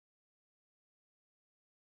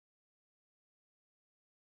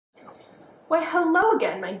Why, hello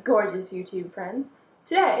again, my gorgeous YouTube friends.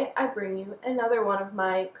 Today, I bring you another one of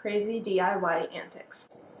my crazy DIY antics.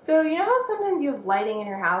 So, you know how sometimes you have lighting in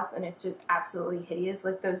your house and it's just absolutely hideous,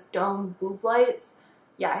 like those dome boob lights?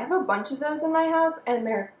 Yeah, I have a bunch of those in my house and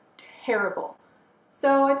they're terrible.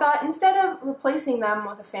 So I thought instead of replacing them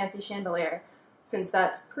with a fancy chandelier, since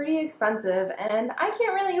that's pretty expensive and I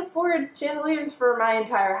can't really afford chandeliers for my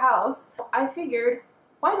entire house, I figured,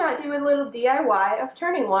 why not do a little DIY of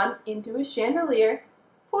turning one into a chandelier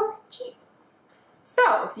for cheap?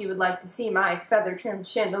 So, if you would like to see my feather-trimmed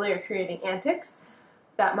chandelier creating antics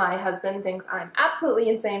that my husband thinks I'm absolutely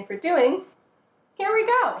insane for doing, here we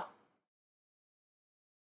go!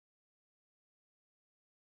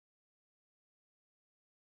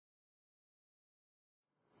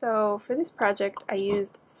 So for this project I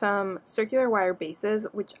used some circular wire bases,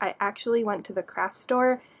 which I actually went to the craft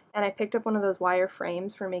store and I picked up one of those wire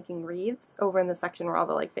frames for making wreaths over in the section where all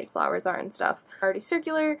the fake flowers are and stuff. Already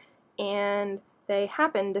circular, and they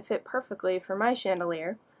happen to fit perfectly for my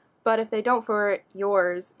chandelier, but if they don't for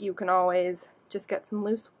yours, you can always just get some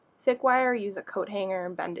loose thick wire, use a coat hanger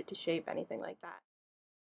and bend it to shape, anything like that.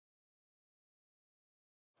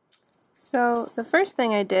 So the first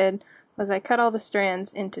thing I did was I cut all the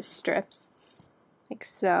strands into strips, like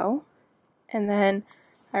so, and then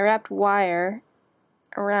I wrapped wire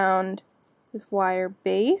around this wire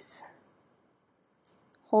base,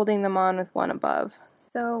 holding them on with one above.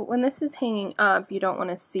 So when this is hanging up, you don't want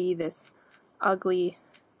to see this ugly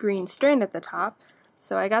green strand at the top,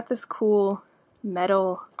 so I got this cool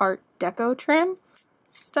metal art deco trim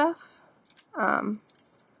stuff.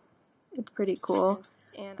 It's pretty cool.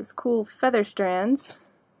 And this cool feather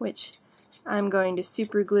strands, which I'm going to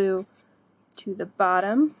super glue to the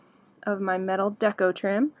bottom of my metal deco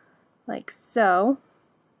trim, like so.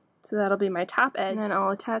 So that'll be my top edge. And then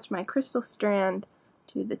I'll attach my crystal strand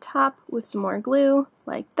to the top with some more glue,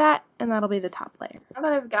 like that, and that'll be the top layer. Now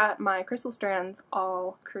that I've got my crystal strands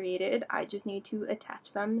all created, I just need to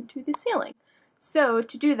attach them to the ceiling. So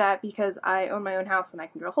to do that, because I own my own house and I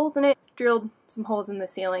can drill holes in it, drilled some holes in the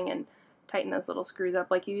ceiling and tighten those little screws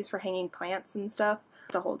up like you use for hanging plants and stuff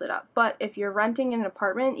to hold it up. But if you're renting an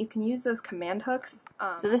apartment, you can use those command hooks.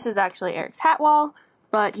 So this is actually Eric's hat wall,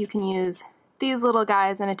 but you can use these little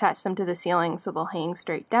guys and attach them to the ceiling so they'll hang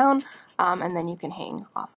straight down, and then you can hang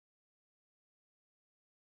off.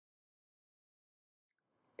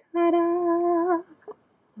 Ta-da!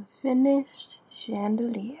 A finished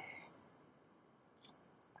chandelier.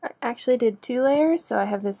 I actually did 2 layers, so I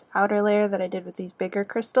have this outer layer that I did with these bigger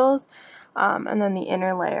crystals, and then the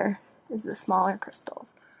inner layer is the smaller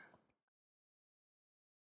crystals.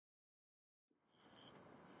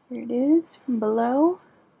 Here it is from below.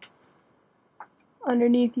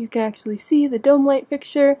 Underneath you can actually see the dome light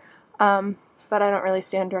fixture, but I don't really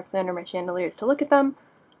stand directly under my chandeliers to look at them.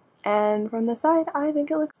 And from the side, I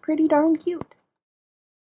think it looks pretty darn cute.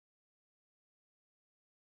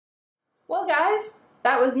 Well guys,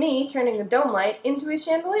 that was me turning the dome light into a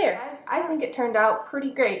chandelier. Guys, I think it turned out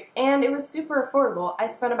pretty great, and it was super affordable. I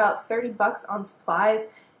spent about 30 bucks on supplies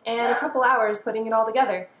and a couple hours putting it all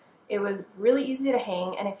together. It was really easy to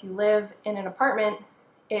hang, and if you live in an apartment,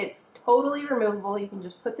 it's totally removable. You can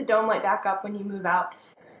just put the dome light back up when you move out,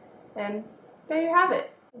 and there you have it.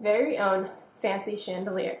 Very own fancy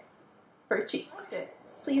chandelier for cheap.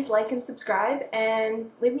 Please like and subscribe,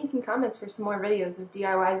 and leave me some comments for some more videos of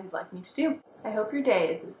DIYs you'd like me to do. I hope your day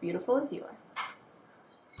is as beautiful as you are.